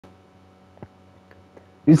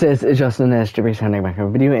He says, it's Justin S. Jibby sounding back on a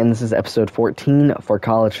video, and this is episode 14 for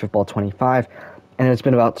College Football 25. And it's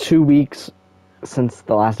been about 2 weeks since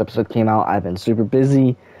the last episode came out. I've been super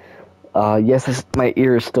busy. Yes, my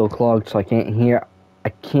ear is still clogged, so I can't hear. I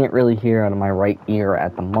can't really hear out of my right ear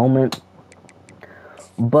at the moment.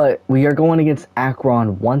 But we are going against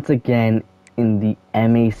Akron once again in the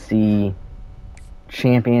MAC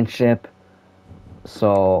championship.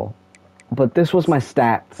 So, but this was my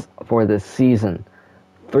stats for this season.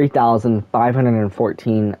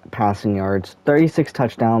 3,514 passing yards, 36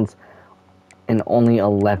 touchdowns, and only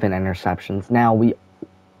 11 interceptions. Now,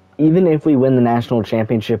 even if we win the national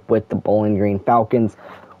championship with the Bowling Green Falcons,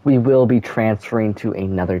 we will be transferring to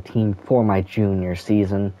another team for my junior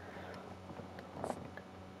season.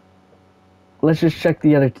 Let's just check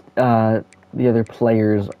the other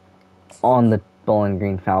players on the Bowling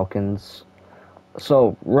Green Falcons.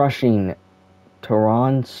 So, rushing,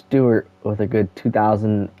 Teron Stewart with a good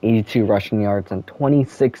 2,082 rushing yards and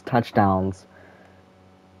 26 touchdowns.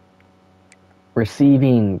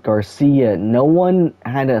 Receiving, Garcia. No one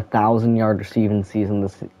had a 1,000-yard receiving season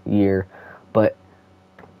this year, but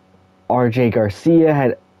R.J. Garcia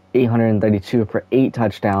had 832 for 8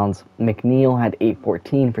 touchdowns. McNeil had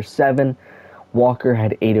 814 for 7. Walker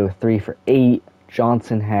had 803 for 8.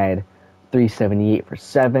 Johnson had 378 for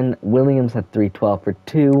 7. Williams had 312 for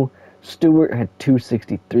 2. Stewart had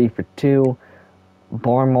 263 for 2.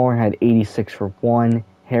 Barmore had 86 for 1.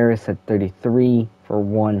 Harris had 33 for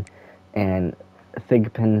 1. And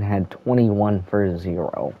Thigpen had 21 for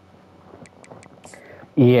 0.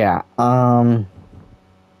 Yeah,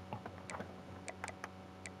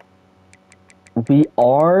 we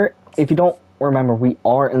are, if you don't remember, we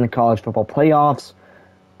are in the college football playoffs,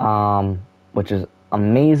 which is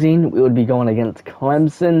amazing. We would be going against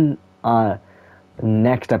Clemson,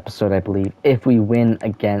 next episode, I believe, if we win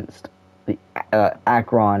against the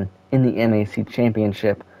Akron in the MAC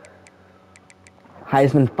championship.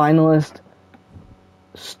 Heisman finalist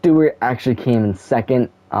Stewart actually came in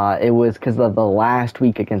second. It was because of the last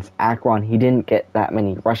week against Akron. He didn't get that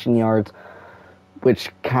many rushing yards,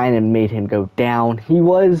 which kind of made him go down. He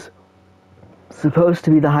was supposed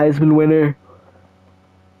to be the Heisman winner,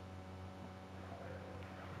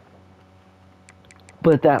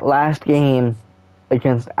 but that last game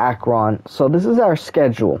against Akron. So this is our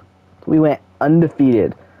schedule. We went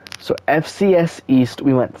undefeated. So FCS East,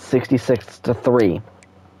 we went 66-3.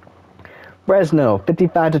 Fresno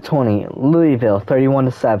 55-20. Louisville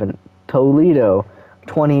 31-7. Toledo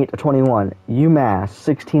 28-21. UMass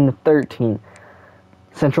 16-13.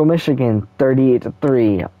 Central Michigan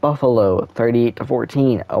 38-3. Buffalo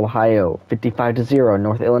 38-14. Ohio 55-0.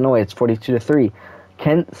 North Illinois 42-3.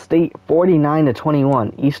 Kent State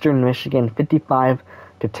 49-21, Eastern Michigan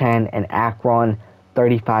 55-10, and Akron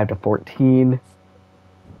 35-14.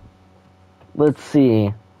 Let's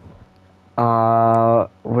see.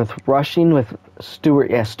 With rushing with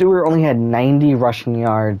Stewart, Stewart only had 90 rushing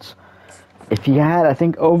yards. If he had, I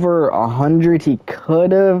think, over 100, he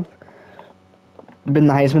could have been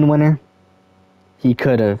the Heisman winner. He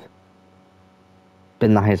could have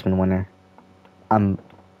been the Heisman winner.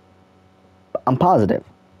 I'm positive.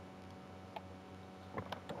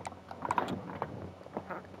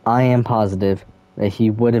 I am positive that he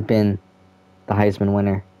would have been the Heisman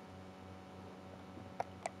winner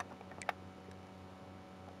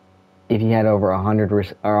if he had over 100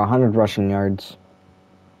 rushing yards.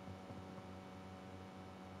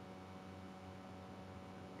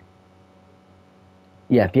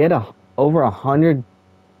 Yeah, if he had over 100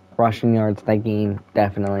 rushing yards that game,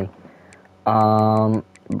 definitely.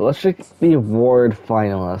 But let's check the award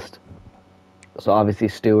finalist. So obviously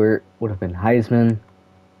Stewart would have been Heisman.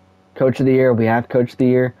 Coach of the Year, we have Coach of the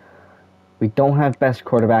Year. We don't have Best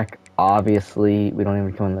Quarterback, obviously. We don't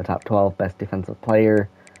even come in the top 12. Best Defensive Player,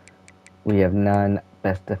 we have none.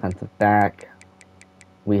 Best Defensive Back,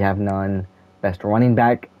 we have none. Best Running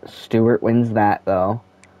Back, Stewart wins that, though.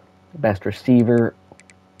 Best Receiver,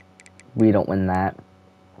 we don't win that.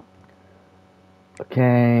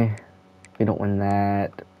 Okay, we don't win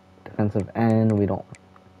that. Defensive end, we don't.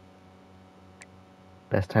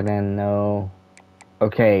 Best tight end, no.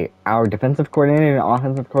 Okay, our defensive coordinator and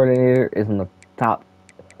offensive coordinator is in the top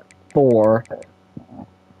 4.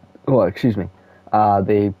 Well, excuse me.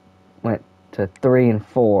 They went to 3 and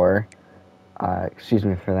 4. Excuse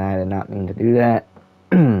me for that. I did not mean to do that.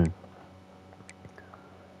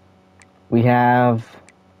 We have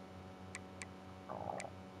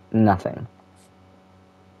nothing.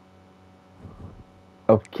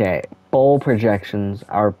 Okay, bowl projections.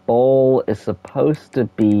 Our bowl is supposed to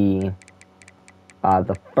be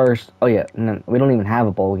the first. Oh yeah, no, we don't even have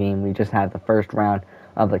a bowl game. We just have the first round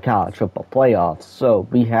of the college football playoffs. So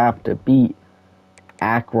we have to beat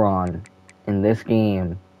Akron in this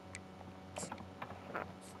game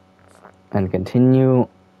and continue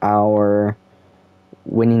our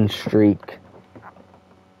winning streak.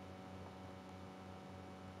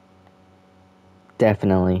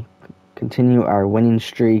 Definitely continue our winning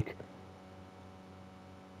streak.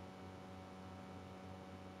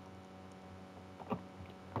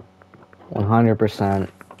 %.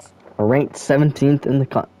 We're ranked 17th in the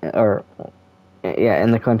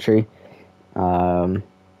in the country.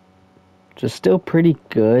 Just still pretty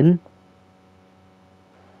good.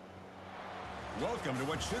 Welcome to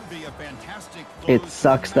what should be a fantastic It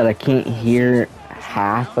sucks that I can't hear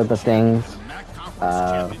half of the things.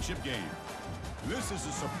 This is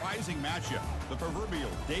a surprising matchup. The proverbial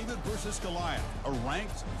David versus Goliath. A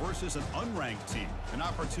ranked versus an unranked team. An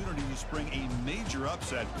opportunity to spring a major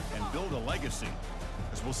upset and build a legacy.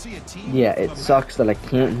 As we'll see a team. Yeah, it sucks that I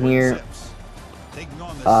can't hear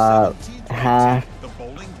half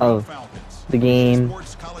of the game,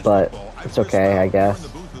 but it's okay, I guess. I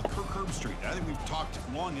think we've talked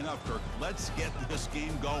long enough, Kirk. Let's get this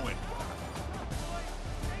game going.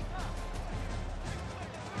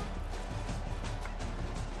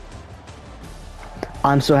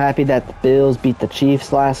 I'm so happy that the Bills beat the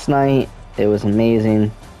Chiefs last night. It was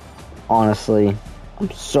amazing. Honestly, I'm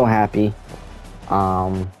so happy.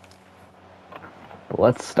 But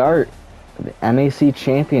let's start the MAC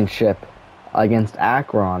Championship against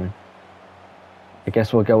Akron. I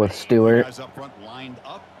guess we'll go with Stewart.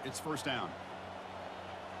 It's first down.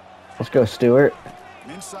 Let's go, Stewart.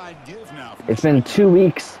 It's been 2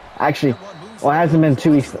 weeks. Actually, well, it hasn't been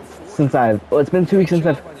 2 weeks since it's been 2 weeks since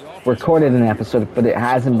I've recorded an episode, but it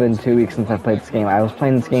hasn't been 2 weeks since I played this game. I was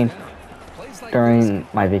playing this game during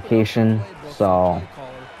my vacation, so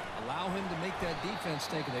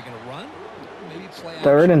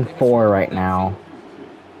 3rd and 4 right now.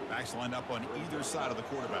 Backs lined up on either side of the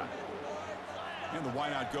quarterback. And the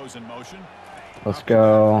wideout goes in motion. Let's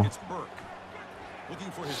go.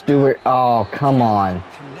 Stewart. Oh, come on.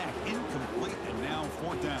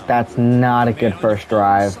 That's not a good first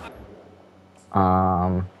drive.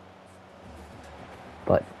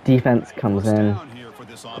 But defense comes in.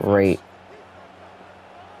 Great.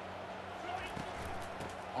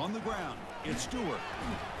 On the ground, it's Stewart.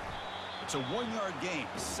 It's a 1-yard gain.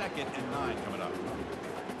 2nd and 9 coming up.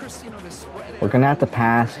 We're gonna have to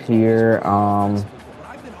pass here.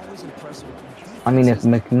 I mean, if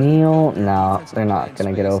McNeil, no, they're not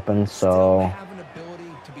gonna get open. So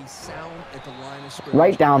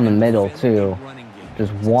right down the middle too,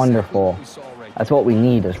 just wonderful. That's what we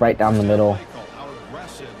need, is right down the middle.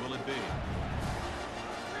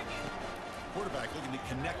 Quarterback looking to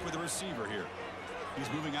connect with the receiver here. He's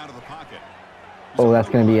moving out of the pocket. Oh, that's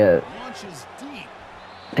gonna be a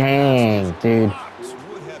dang, dude.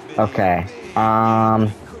 Okay.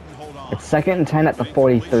 It's 2nd and 10 at the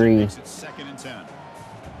 43.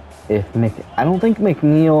 I don't think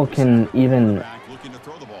McNeil can even.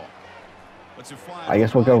 I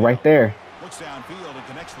guess we'll go right there. Let's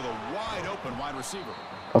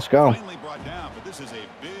go.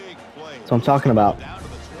 That's what I'm talking about.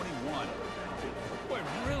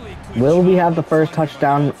 Will we have the first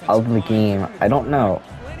touchdown of the game? I don't know.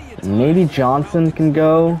 Maybe Johnson can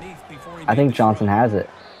go. I think Johnson has it.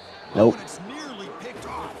 Nope.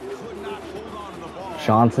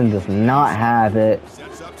 Johnson does not have it.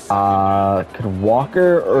 Could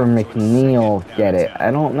Walker or McNeil get it?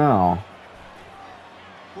 I don't know.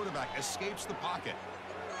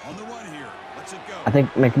 I think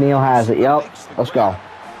McNeil has it. Yep. Let's go.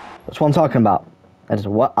 That's what I'm talking about. That is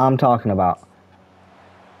what I'm talking about.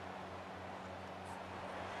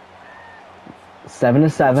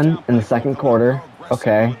 7-7 in the second quarter.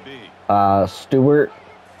 Okay. Stewart.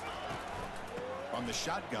 From the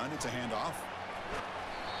shotgun, it's a handoff.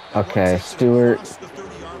 Okay, Stewart.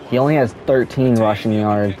 He only has 13 rushing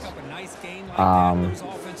yards.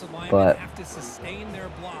 But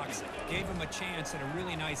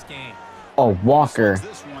oh, Walker.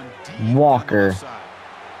 Walker.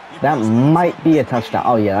 That might be a touchdown.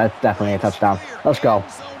 Oh yeah, that's definitely a touchdown. Let's go.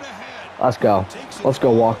 Let's go. Let's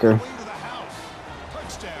go, Walker.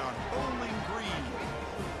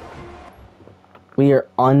 We are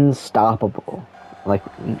unstoppable. Like,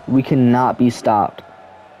 we cannot be stopped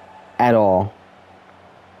at all.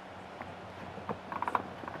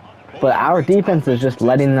 But our defense is just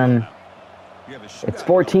letting them. It's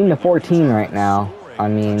 14-14 right now. I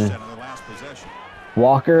mean,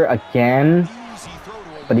 Walker again,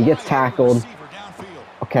 but he gets tackled.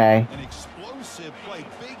 Okay.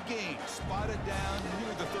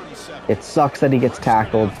 It sucks that he gets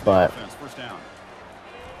tackled, but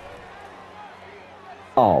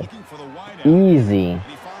Oh, Looking for the wide out. easy. And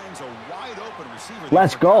he finds a wide open receiver. They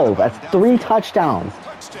Let's forgot go. about That's him 3 downfield. touchdowns.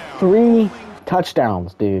 Touchdown. 3 Bowling.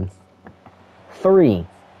 touchdowns, dude. 3.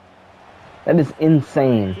 That is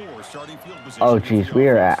insane. Poor starting field position Oh, here for jeez. the We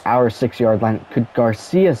are offense. at our 6-yard line. Could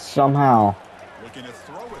Garcia somehow... Looking to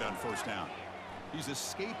throw it on first down. He's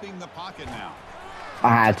escaping the pocket now. I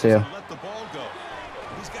had to. Doesn't let the ball go.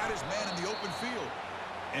 He's got his man in the open field.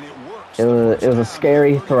 And it works. It was a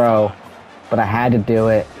scary throw, but I had to do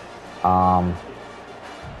it. To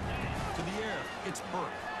the air. It's Burke.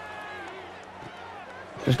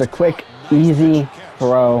 Just a quick, easy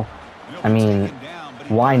throw. I mean,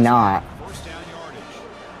 why not? First down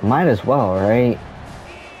yardage. Might as well, right?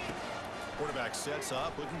 Quarterback sets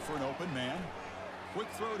up, looking for an open man. Quick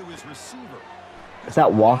throw to his receiver. Is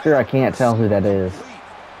that Walker? I can't tell who that is.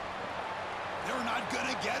 They're not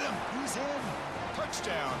gonna get him. He's in.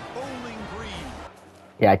 Touchdown, Bowling Green.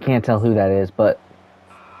 Yeah, I can't tell who that is, but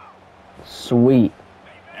sweet.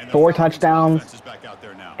 And the 4 Falcons touchdowns defense is back out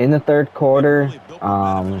there now. in the 3rd quarter. Really built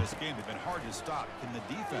momentum in this game. They've been hard to stop. Can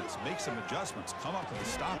the defense make some adjustments? Come up with a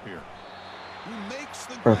stop here. He makes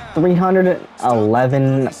the For grab.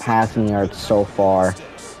 311 passing yards so far.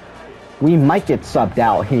 We might get subbed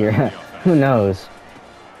out here. Who knows?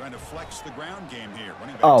 Trying to flex the ground game here.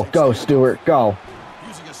 Running back Oh, takes go, the- Stewart, go.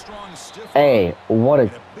 Using a strong stiff Hey, what a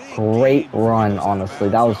and big great gain run, goes out of honestly.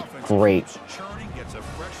 bounds. That was The offense great. keeps churning, gets a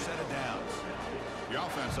fresh set of downs. The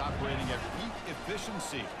offense operating at peak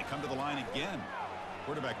efficiency. They come to the line again.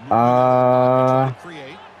 Quarterback moving to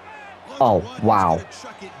create. On the Oh, run, he's wow. gonna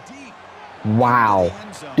chuck it deep Wow. into the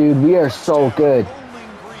end zone. Dude, we are so Touchdown, good. Bowling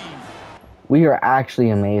Green. We are actually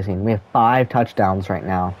amazing. We have 5 touchdowns right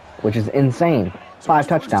now, which is insane. 5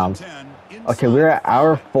 touchdowns. Okay, we're at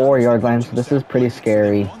our 4-yard line, so this is pretty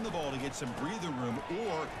scary.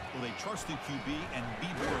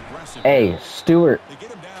 Hey, Stewart.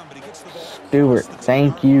 Stewart.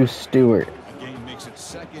 Thank you, Stewart. Game makes it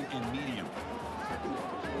second and medium.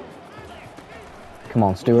 Come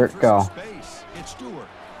on, Stewart, go. Space. It's Stewart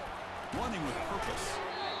running with purpose.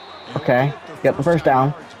 Okay, get the first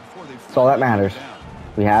down. That's all that matters.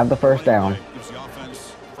 We have the first down. Gives the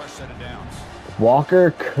offense a fresh set of downs.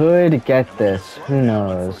 Walker could get this. Who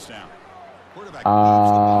knows?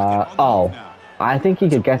 Oh. I think he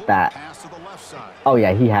could get that. Pass to the left side. Oh,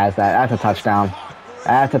 yeah, he has that. That's a touchdown.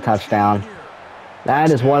 That's a touchdown. That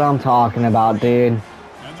is what I'm talking about, dude. And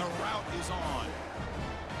the route is on.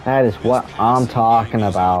 That is what I'm talking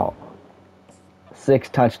about. 6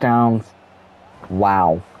 touchdowns.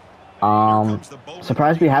 Wow.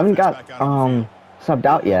 Surprised we haven't got subbed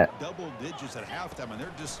out yet. Double digits at halftime, and they're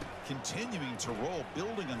just continuing to roll,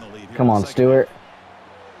 building on the lead. here Come in the on, second Stewart. half.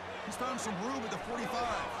 He's found some room at the 45.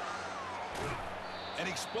 An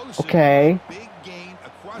explosive Okay. big gain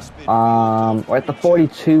across midfield. We're at the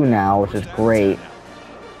 42 now, which is great.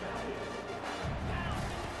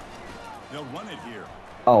 They'll run it here.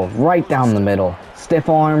 Oh, right down the middle.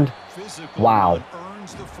 Stiff-armed. Physical Wow. run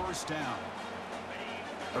earns the first down.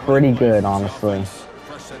 Pretty good, honestly.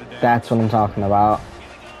 Fresh set of downs. That's what I'm talking about.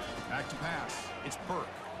 Back to pass. It's Burke.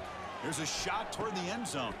 There's a shot toward the end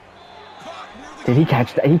zone. Caught near the Did he goal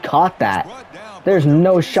catch that? He caught that. line. Brought down. There's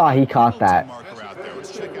no shot he caught that. Marker out there.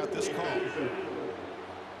 Let's check out this call.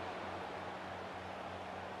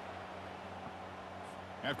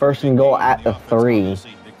 After First a and big goal gain, at the offense 3.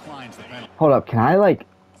 obviously declines the penalty. Hold up, can I, like...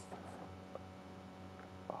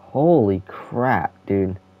 Holy crap,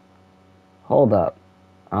 dude. Hold up.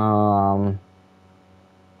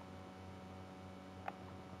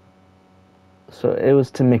 So it was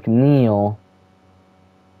to McNeil.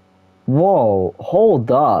 Whoa,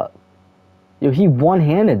 hold up. Yo, he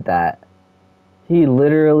one-handed that. He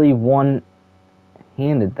literally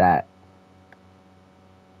one-handed that.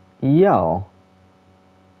 Yo.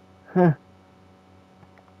 Huh.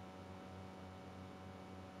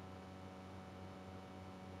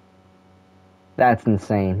 That's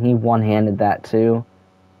insane. He one-handed that too.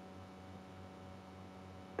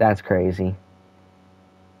 That's crazy.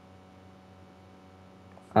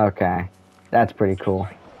 Okay. That's pretty cool.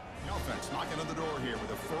 The offense knocking on the door here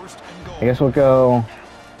with a first and goal. I guess we'll go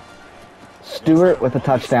Stewart with a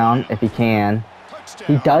touchdown if he can.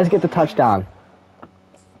 He does get the touchdown.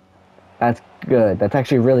 That's good. That's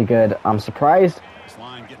actually really good. I'm surprised. This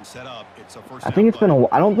line getting set up. It's a first I think down it's been play.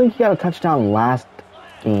 I don't think he got a touchdown last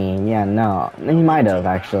game. Yeah, no. He might have,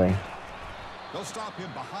 actually. They'll stop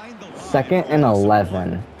him behind the line. 2nd and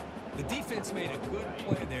 11. The defense made a good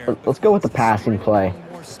play there. Let's go with the passing play.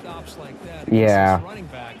 More stops like that. Yeah. Against this running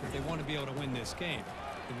back if they want to be able to win this game.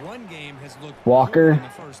 The run game has looked Walker. good in the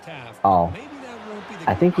first half. Oh. Maybe that won't be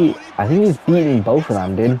the I think he's beating both of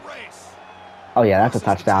them, dude. Oh yeah, that's a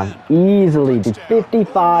touchdown. Easily, dude.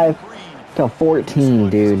 55 to 14,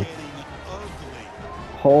 dude.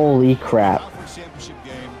 Holy crap.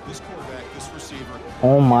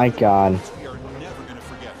 Oh my god.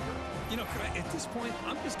 You know, at this point,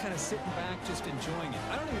 I'm just kind of sitting back, just enjoying it.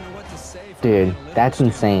 I don't even know what to say. Dude, that's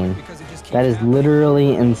insane. That is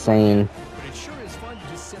literally insane. But it sure is fun to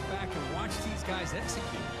just sit back and watch these guys execute.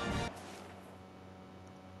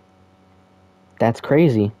 That's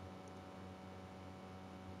crazy.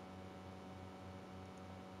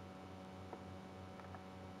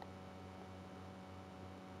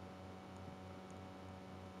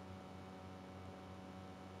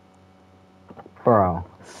 Bro,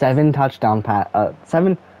 7 touchdowns, dude.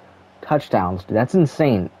 That's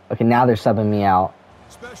insane. Okay, now they're subbing me out.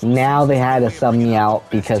 Now they had to sub me out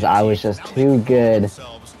because I was just too good.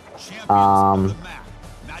 Not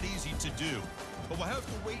easy to do, but we'll have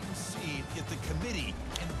to wait and see if the committee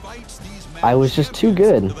invites these I was just too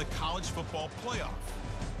good. to the college football playoff.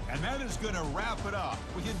 And that is going to wrap it up.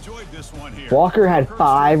 We enjoyed this one here. Walker had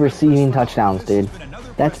 5 receiving touchdowns, dude.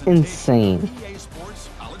 That's insane. EA Sports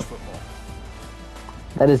College Football.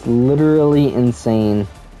 That is literally insane.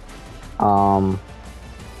 I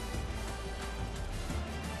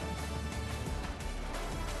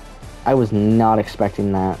was not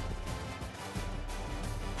expecting that.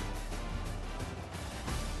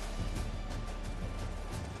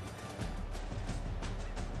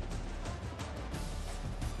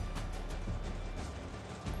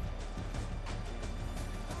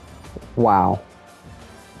 Wow.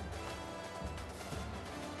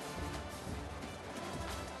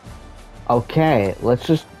 Okay, let's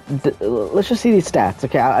just see these stats.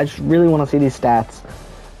 Okay, I just really want to see these stats,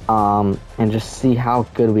 and just see how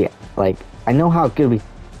good we, like, I know how good we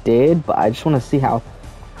did, but I just want to see how,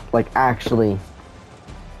 like, actually.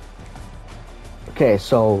 Okay,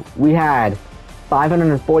 so we had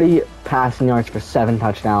 540 passing yards for 7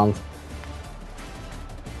 touchdowns.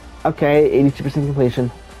 Okay, 82%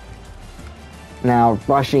 completion. Now,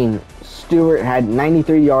 rushing, Stewart had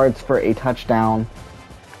 93 yards for a touchdown.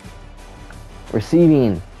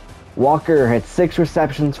 Receiving, Walker had 6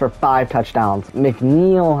 receptions for 5 touchdowns.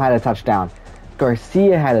 McNeil had a touchdown.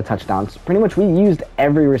 Garcia had a touchdown. So pretty much we used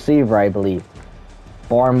every receiver, I believe.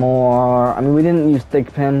 Barmore, I mean, we didn't use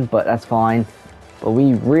Thigpen, but that's fine. But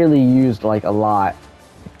we really used, like, a lot.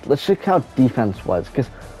 Let's check how defense was. Because,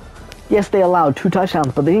 yes, they allowed 2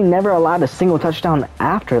 touchdowns, but they never allowed a single touchdown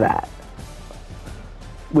after that.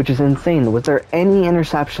 Which is insane. Was there any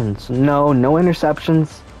interceptions? No, no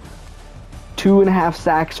interceptions. 2.5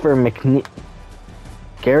 sacks for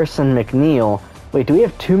Garrison McNeil. Wait, do we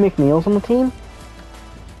have 2 McNeils on the team?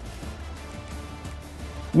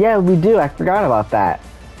 Yeah, we do. I forgot about that.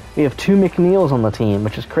 We have 2 McNeils on the team,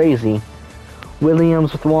 which is crazy.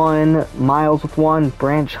 Williams with 1, Miles with 1,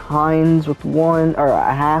 Branch Hines with 1, or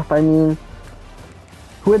a half, I mean.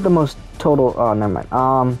 Who had the most total? Oh, never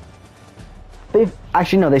mind.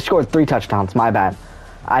 Actually, no, they scored 3 touchdowns. My bad.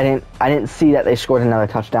 I didn't see that they scored another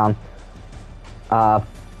touchdown. But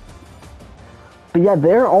yeah,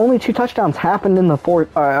 their only 2 touchdowns happened in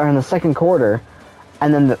the second quarter,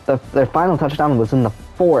 and then their final touchdown was in the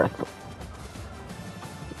 4th,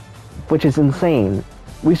 which is insane.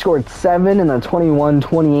 We scored 7 and then 21,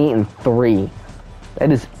 28, and 3.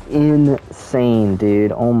 That is insane,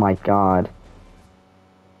 dude. Oh my god.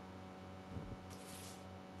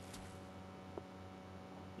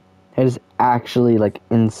 That is actually, like,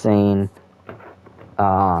 insane.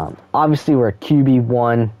 Obviously, we're a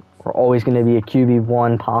QB1. We're always going to be a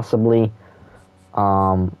QB1, possibly.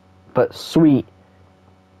 But sweet.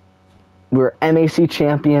 We're MAC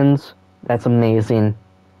champions. That's amazing.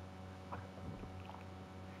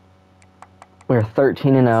 We're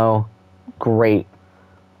 13-0. Great.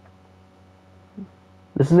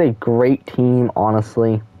 This is a great team,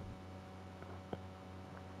 honestly.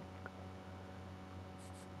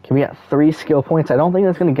 Can we get 3 skill points? I don't think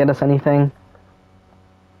that's going to get us anything.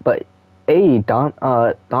 But, hey,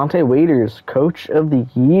 Dante Waiters, Coach of the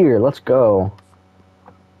Year. Let's go.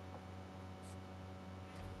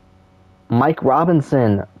 Mike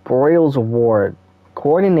Robinson, Broyles Award,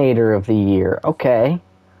 Coordinator of the Year. Okay.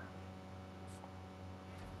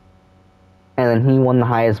 And then he won the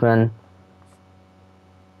Heisman.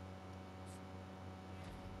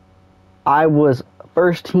 I was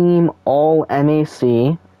first team All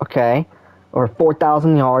MAC. Okay. Or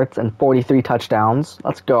 4,000 yards and 43 touchdowns.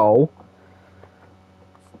 Let's go.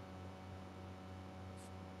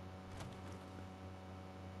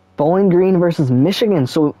 Bowling Green versus Michigan.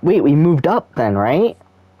 So, wait, we moved up then, right?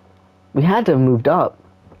 We had to have moved up.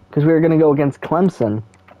 Because we were going to go against Clemson.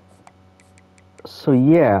 So,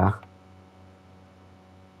 yeah.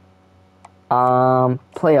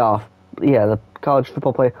 Playoff. Yeah, the college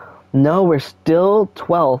football play. No, we're still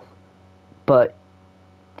 12th, but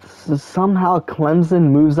somehow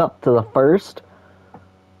Clemson moves up to the first,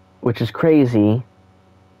 which is crazy.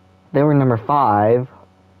 They were number 5,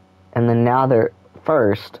 and then now they're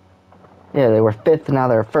first. Yeah, they were 5th, now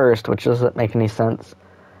they're first, which doesn't make any sense.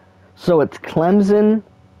 So it's Clemson,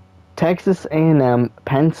 Texas A&M,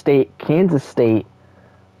 Penn State, Kansas State,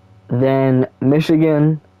 then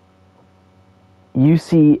Michigan,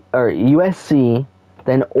 USC,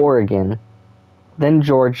 then Oregon, then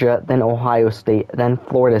Georgia, then Ohio State, then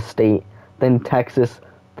Florida State, then Texas,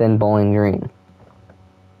 then Bowling Green.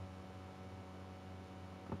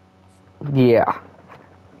 Yeah.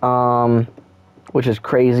 Which is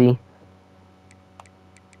crazy.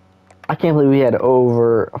 I can't believe we had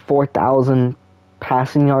over 4,000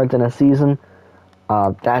 passing yards in a season.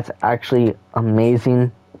 That's actually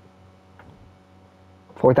amazing.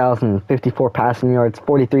 4,054 passing yards,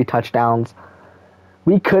 43 touchdowns.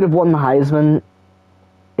 We could have won the Heisman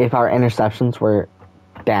if our interceptions were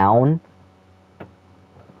down,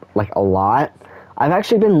 like, a lot. I've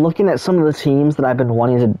actually been looking at some of the teams that I've been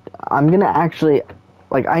wanting to... I'm going to actually...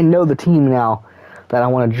 Like, I know the team now that I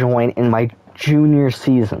want to join in my junior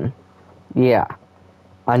season. Yeah.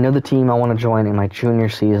 I know the team I want to join in my junior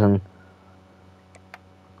season.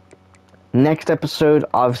 Next episode,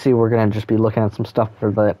 obviously, we're going to just be looking at some stuff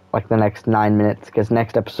for the next 9 minutes, because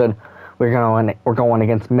next episode, we're going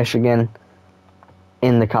against Michigan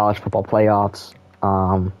in the college football playoffs,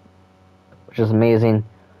 which is amazing.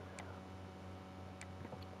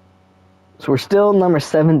 So we're still number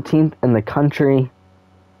 17th in the country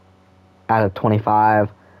out of 25.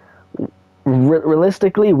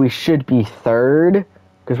 Realistically, we should be 3rd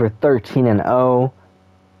because we're 13-0,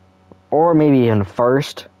 or maybe even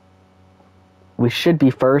 1st. We should be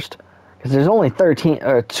 1st because there's only 2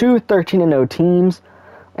 13-0 teams,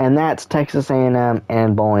 and that's Texas A&M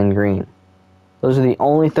and Bowling Green. Those are the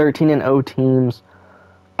only 13-0 teams.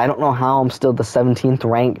 I don't know how I'm still the 17th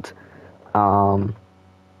ranked,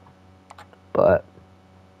 but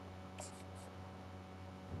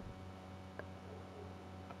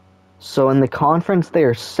so in the conference they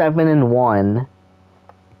are 7-1.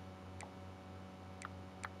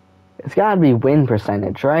 It's got to be win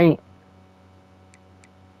percentage, right?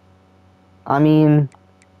 I mean,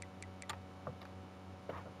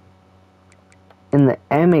 in the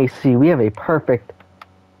MAC we have a perfect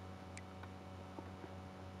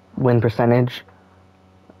win percentage.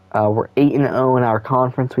 We're 8-0 in our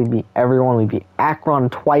conference. We beat everyone. We beat Akron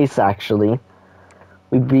twice, actually.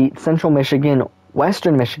 We beat Central Michigan,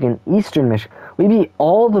 Western Michigan, Eastern Michigan. We beat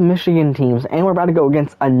all the Michigan teams, and we're about to go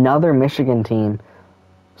against another Michigan team.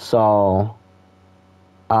 So,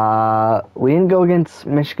 we didn't go against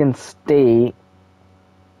Michigan State.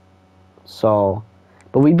 So,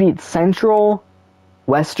 but we beat Central,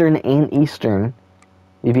 Western, and Eastern.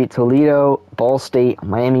 We beat Toledo, Ball State,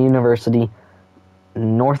 Miami University,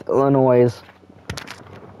 North Illinois,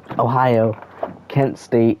 Ohio, Kent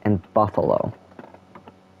State, and Buffalo.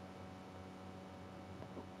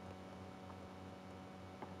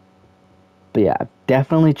 But yeah, I've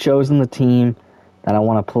definitely chosen the team that I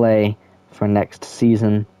want to play for next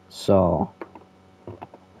season. So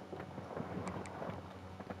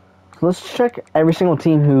let's check every single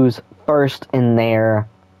team who's first in their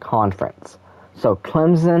conference. So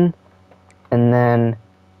Clemson, and then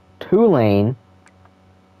Tulane.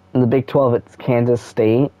 In the Big 12, it's Kansas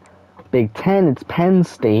State. Big 10, it's Penn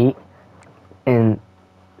State. And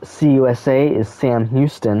CUSA is Sam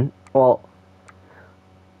Houston. Well,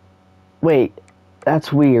 wait,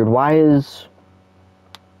 that's weird. Why is...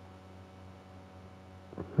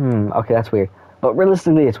 okay, that's weird. But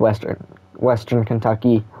realistically, it's Western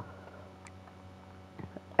Kentucky.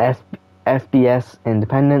 FBS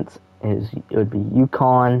Independence it would be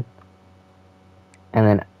UConn. And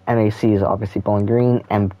then MAC is obviously Bowling Green.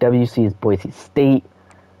 MWC is Boise State.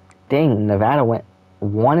 Dang, Nevada went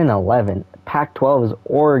 1-11. Pac-12 is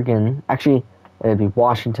Oregon. Actually, it would be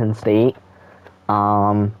Washington State.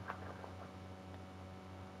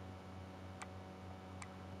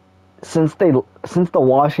 Since the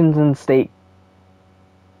Washington State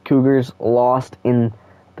Cougars lost in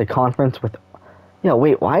the conference with... Yeah,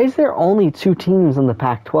 wait, why is there only 2 teams in the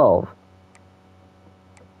Pac-12?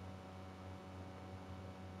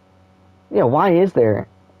 Yeah, why is there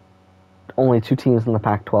only 2 teams in the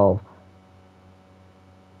Pac-12?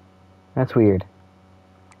 That's weird.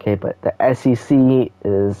 Okay, but the SEC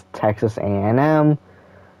is Texas A&M.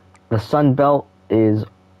 The Sun Belt is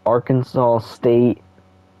Arkansas State.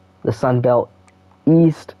 The Sun Belt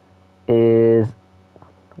East is,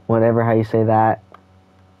 whatever how you say that,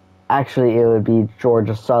 Actually, it would be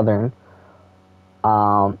Georgia Southern.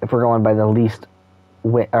 If we're going by the least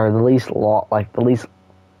the least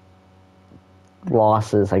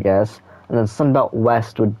losses, I guess. And then Sunbelt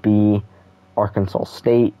West would be Arkansas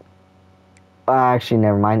State. Actually,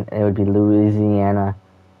 never mind. It would be Louisiana.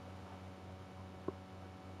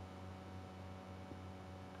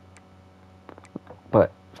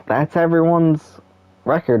 But that's everyone's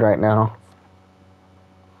record right now.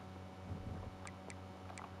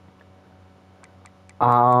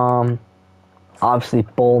 Obviously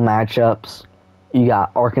bowl matchups. You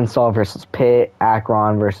got Arkansas versus Pitt,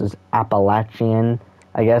 Akron versus Appalachian,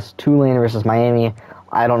 I guess, Tulane versus Miami.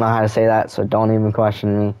 I don't know how to say that, so don't even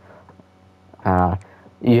question me.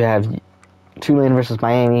 You have Tulane versus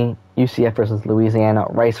Miami, UCF versus Louisiana,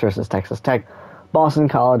 Rice versus Texas Tech, Boston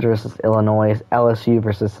College versus Illinois, LSU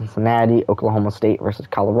versus Cincinnati, Oklahoma State versus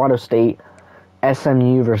Colorado State,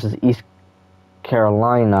 SMU versus East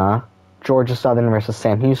Carolina, Georgia Southern versus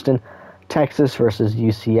Sam Houston, Texas versus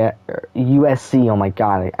USC. Oh my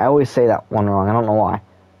god, I always say that one wrong. I don't know why.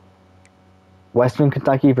 Western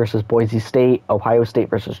Kentucky versus Boise State, Ohio State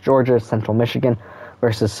versus Georgia, Central Michigan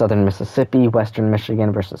versus Southern Mississippi, Western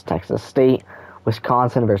Michigan versus Texas State,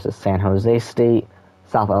 Wisconsin versus San Jose State,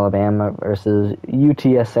 South Alabama versus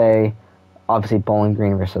UTSA, obviously Bowling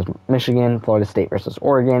Green versus Michigan, Florida State versus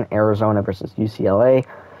Oregon, Arizona versus UCLA,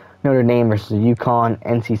 Notre Dame versus UConn,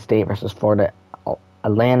 NC State versus Florida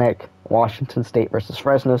Atlantic, Washington State versus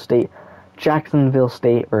Fresno State, Jacksonville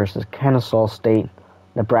State versus Kennesaw State,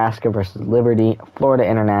 Nebraska versus Liberty, Florida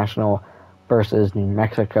International versus New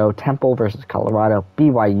Mexico, Temple versus Colorado,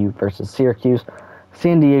 BYU versus Syracuse,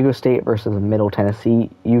 San Diego State versus Middle Tennessee,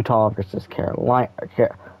 Utah versus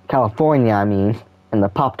California, in the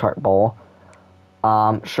Pop-Tart Bowl,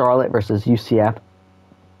 Charlotte versus UCF,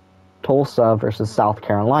 Tulsa versus South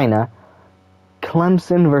Carolina,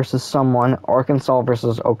 Clemson versus someone, Arkansas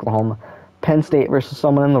versus Oklahoma, Penn State versus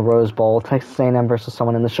someone in the Rose Bowl, Texas A&M versus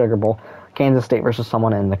someone in the Sugar Bowl, Kansas State versus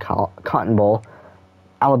someone in the Cotton Bowl,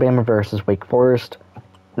 Alabama versus Wake Forest,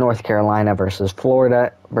 North Carolina versus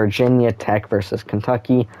Florida, Virginia Tech versus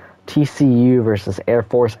Kentucky, TCU versus Air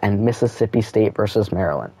Force, and Mississippi State versus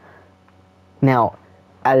Maryland. Now,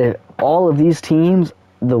 out of all of these teams,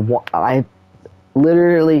 the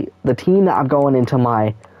team that I'm going into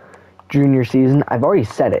my junior season, I've already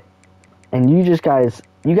said it, and you guys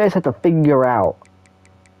have to figure out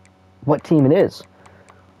what team it is.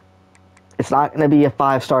 It's not going to be a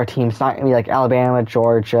 5-star team. It's not going to be like Alabama,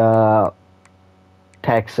 Georgia,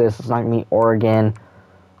 Texas. It's not going to be Oregon.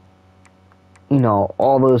 You know,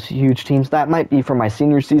 all those huge teams. That might be for my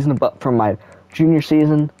senior season, but for my junior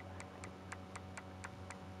season,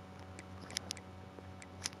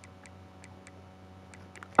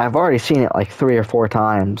 I've already seen it like 3 or 4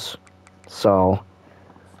 times. So,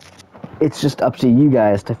 it's just up to you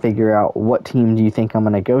guys to figure out what team do you think I'm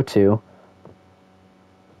going to go to.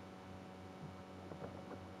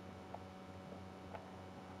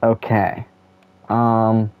 Okay.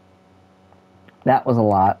 That was a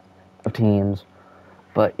lot of teams.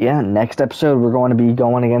 But yeah, next episode we're going to be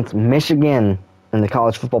going against Michigan in the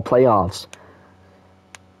college football playoffs.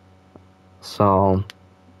 So,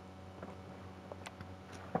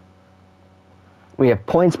 we have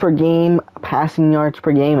points per game, passing yards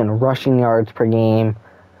per game, and rushing yards per game.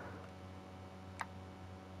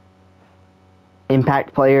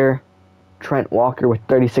 Impact player, Trent Walker with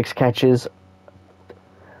 36 catches,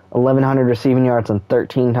 1,100 receiving yards, and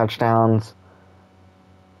 13 touchdowns.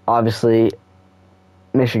 Obviously,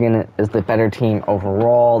 Michigan is the better team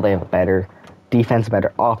overall. They have a better defense, a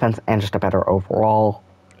better offense, and just a better overall.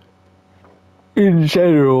 In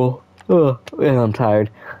general. I'm tired.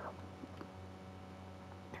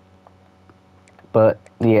 But,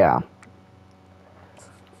 yeah.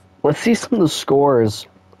 Let's see some of the scores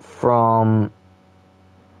from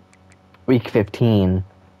Week 15.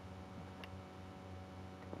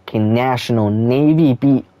 Okay, National. Navy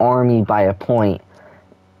beat Army by a point.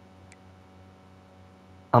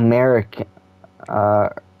 American. I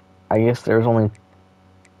guess there's only...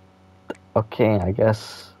 Okay, I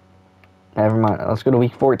guess... Never mind. Let's go to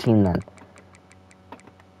Week 14 then.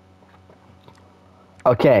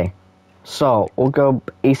 Okay. So, we'll go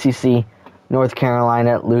ACC. North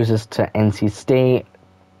Carolina loses to NC State.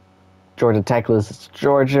 Georgia Tech loses to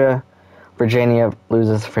Georgia. Virginia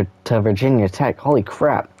loses to Virginia Tech. Holy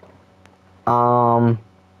crap.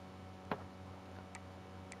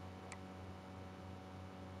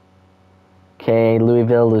 Okay,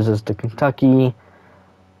 Louisville loses to Kentucky.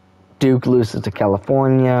 Duke loses to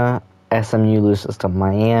California. SMU loses to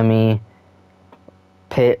Miami.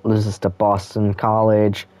 Pitt loses to Boston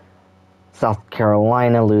College. South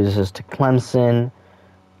Carolina loses to Clemson.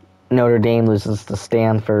 Notre Dame loses to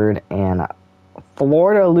Stanford, and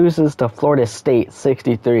Florida loses to Florida State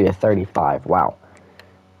 63-35. Wow.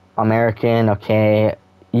 American, okay.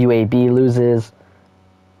 UAB loses.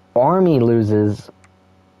 Army loses.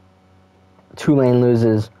 Tulane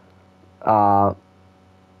loses.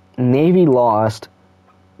 Navy lost.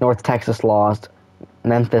 North Texas lost.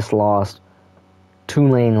 Memphis lost.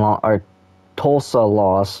 Tulane lost, or Tulsa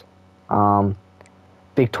lost.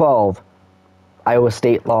 Big 12. Iowa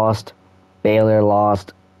State lost. Baylor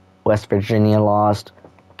lost. West Virginia lost.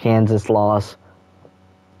 Kansas lost.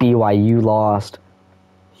 BYU lost.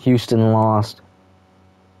 Houston lost.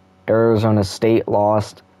 Arizona State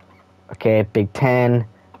lost. Okay, Big 10.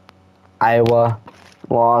 Iowa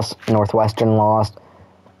lost. Northwestern lost.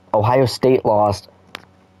 Ohio State lost.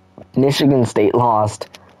 Michigan State lost.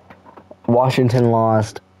 Washington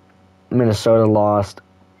lost. Minnesota lost.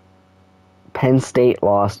 Penn State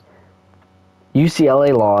lost.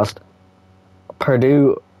 UCLA lost.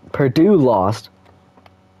 Purdue lost.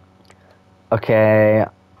 Okay,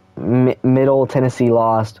 Middle Tennessee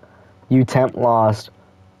lost. UTEP lost.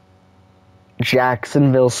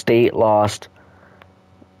 Jacksonville State lost.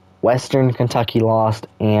 Western Kentucky lost,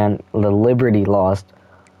 and the Liberty lost.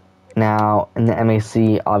 Now, in the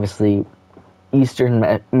MAC, obviously,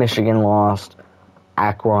 Eastern Michigan lost.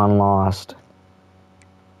 Akron lost.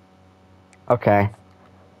 Okay.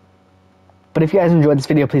 But if you guys enjoyed this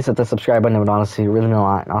video, please hit the subscribe button. It would honestly really mean a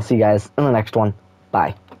lot. And I'll see you guys in the next one.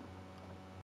 Bye.